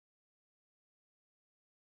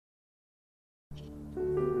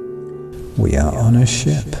We are on a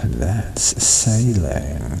ship that's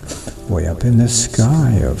sailing way up in the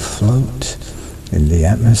sky afloat. In the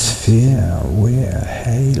atmosphere we're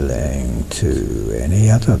hailing to any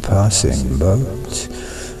other passing boat.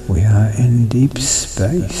 We are in deep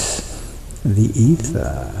space. The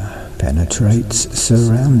ether penetrates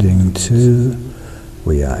surrounding too.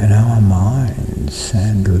 We are in our minds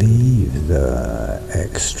and leave the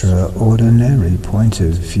extraordinary point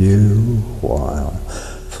of view while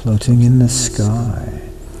floating in the sky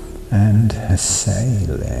and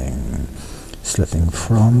sailing, slipping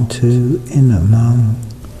from to in among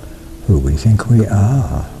who we think we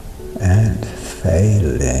are, and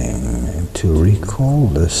failing to recall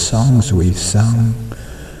the songs we've sung.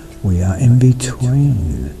 We are in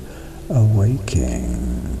between,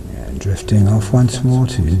 awaking and drifting off once more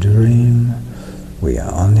to dream. We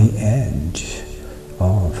are on the edge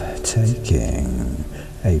of taking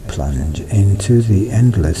a plunge into the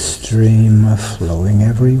endless stream, flowing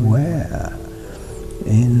everywhere,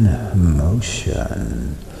 in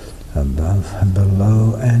motion, above,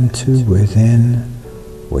 below, and to within.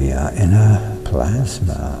 We are in a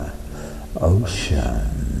plasma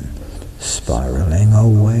ocean, spiraling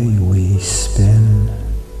away